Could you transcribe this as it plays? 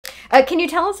can you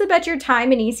tell us about your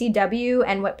time in ECW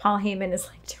and what Paul Heyman is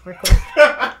like to work with?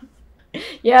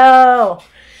 Yo.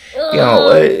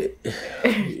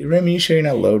 Remy, you sure you're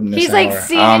not loading this? He's like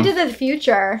seeing into the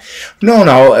future. No.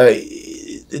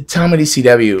 Time at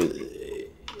ECW,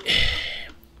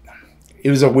 it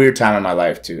was a weird time in my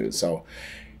life too. So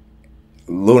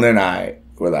Luna and I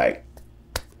were like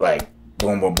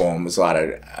boom, boom, boom. There's a lot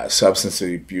of substance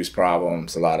abuse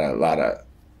problems, a lot of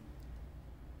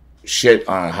shit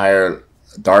on a higher,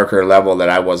 darker level that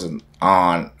I wasn't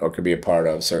on or could be a part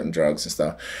of, certain drugs and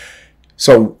stuff.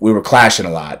 So we were clashing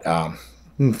a lot.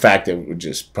 In fact, it would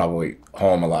just probably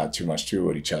home a lot too much too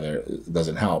with each other. It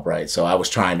doesn't help, right? So I was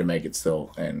trying to make it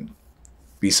still and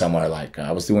be somewhere like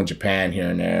I was doing Japan here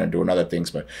and there and doing other things,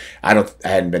 but I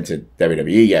hadn't been to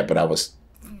WWE yet, but I was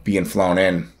being flown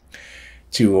in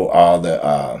to all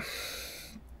the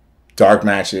dark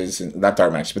matches, and not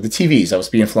dark matches, but the TVs. I was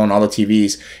being flown all the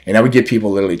TVs, and I would give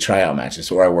people literally tryout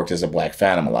matches where I worked as a Black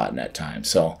Phantom a lot in that time.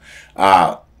 So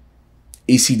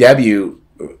ECW,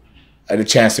 I had a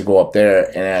chance to go up there,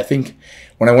 and I think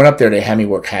when I went up there, they had me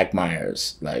work Hack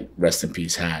Myers, like rest in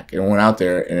peace Hack, and I went out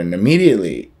there, and then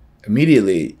immediately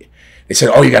they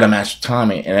said, "Oh, you got a match with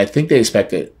Tommy," and I think they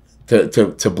expected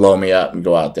to blow me up and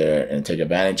go out there and take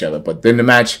advantage of it. But then the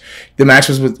match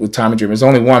was with Tommy Dreamer. It was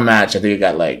only one match. I think it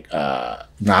got like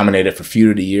nominated for Feud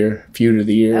of the Year.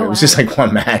 Oh, it was just like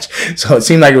one match. So it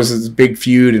seemed like it was this big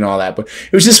feud and all that. But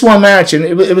it was just one match, and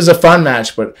it was a fun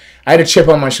match. But I had a chip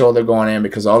on my shoulder going in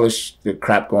because all this the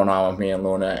crap going on with me and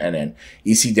Luna, and then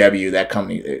ECW, that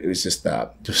company, it was just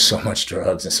so much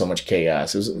drugs and so much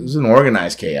chaos. It was an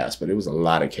organized chaos, but it was a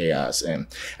lot of chaos. And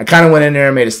I kind of went in there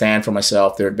and made a stand for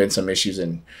myself. There had been some issues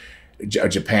in a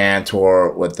Japan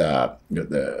tour with what the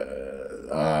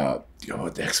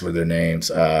heck were their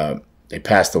names? They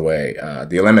passed away.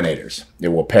 The Eliminators. They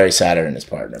were Perry Saturn and his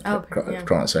partner.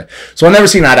 Kronos, right? So I've never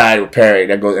seen eye to eye with Perry.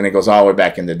 It goes all the way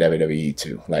back into WWE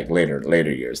too. Like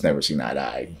later years, never seen eye to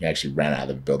eye. He actually ran out of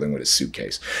the building with his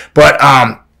suitcase. But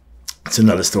it's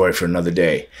another story for another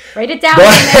day. Write it down.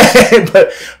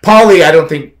 But Paulie, I don't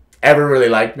think ever really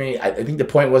liked me. I think the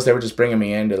point was they were just bringing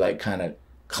me in to like kind of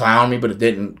clown me, but it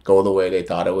didn't go the way they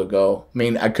thought it would go. I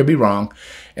mean, I could be wrong.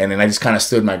 And then I just kind of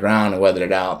stood my ground and weathered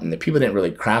it out. And the people didn't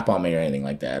really crap on me or anything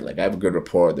like that. Like, I have a good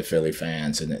rapport with the Philly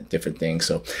fans and different things.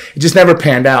 So it just never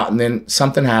panned out. And then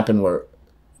something happened where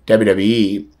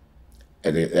WWE,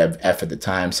 at the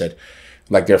time, said,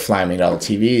 like, they're flying me to all the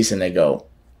TVs, and they go,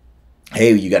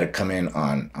 hey, you got to come in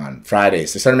on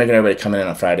Fridays. They started making everybody come in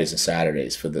on Fridays and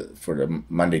Saturdays for the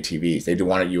Monday TVs. They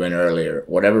wanted you in earlier.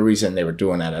 Whatever reason they were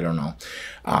doing that, I don't know.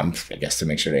 I guess to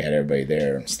make sure they had everybody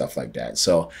there and stuff like that.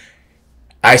 So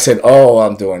I said, oh,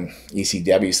 I'm doing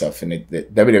ECW stuff. And the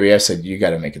WWF said, you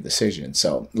got to make a decision.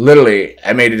 So literally,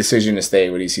 I made a decision to stay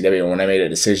with ECW. And when I made a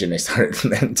decision, they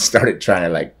started trying to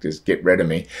like just get rid of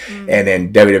me. And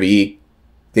then WWE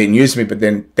didn't use me, but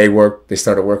then they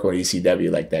started working with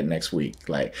ECW like that next week.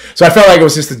 Like, so I felt like it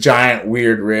was just a giant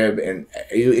weird rib, and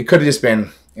it could have just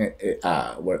been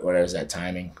what was that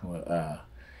timing? Well,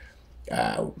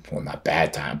 not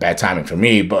bad timing for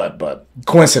me, but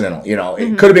coincidental. You know,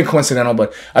 it could have been coincidental,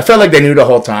 but I felt like they knew the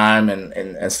whole time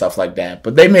and stuff like that.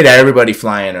 But they made everybody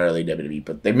fly in early WWE,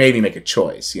 but they made me make a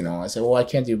choice. You know, I said, well, I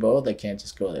can't do both. I can't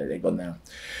just go there. They go now.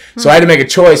 So I had to make a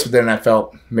choice, but then I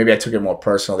felt maybe I took it more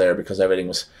personal there because everything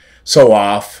was so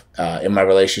off in my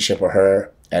relationship with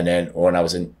her. And then when I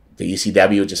was in the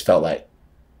ECW, it just felt like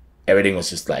everything was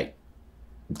just like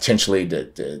potentially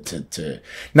to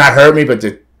not hurt me, but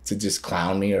to just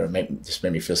clown me or just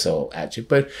made me feel so at you.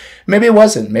 But maybe it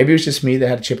wasn't. Maybe it was just me that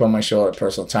had a chip on my shoulder at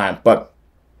personal time. But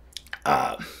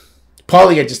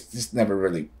Paulie, I just never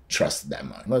really trusted that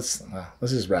much. Let's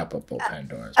just wrap up both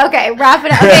Pandora's. Okay, wrap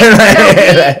it up.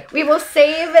 Okay, so we will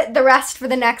save the rest for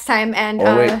the next time.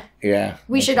 And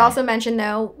we should also mention,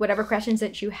 though, whatever questions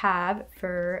that you have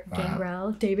for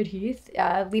Gangrel, David Heath,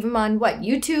 leave them on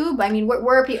YouTube? I mean,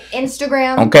 where are people?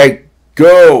 Instagram? Okay,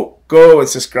 go and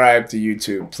subscribe to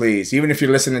YouTube, please. Even if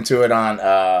you're listening to it on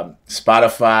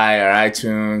Spotify or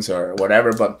iTunes or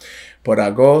whatever, but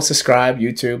go subscribe,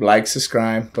 YouTube, like,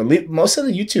 subscribe. But most of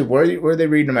the YouTube, where are they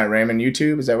reading them at, Raymond?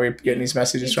 YouTube? Is that where you're getting these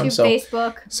messages from? So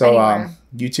Facebook. So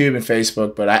YouTube and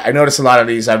Facebook. But I noticed a lot of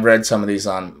these. I've read some of these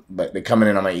but they're coming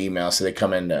in on my email, so they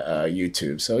come into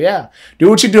YouTube. So yeah, do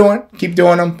what you're doing. Keep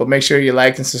doing them, but make sure you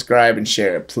like and subscribe and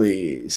share it, please.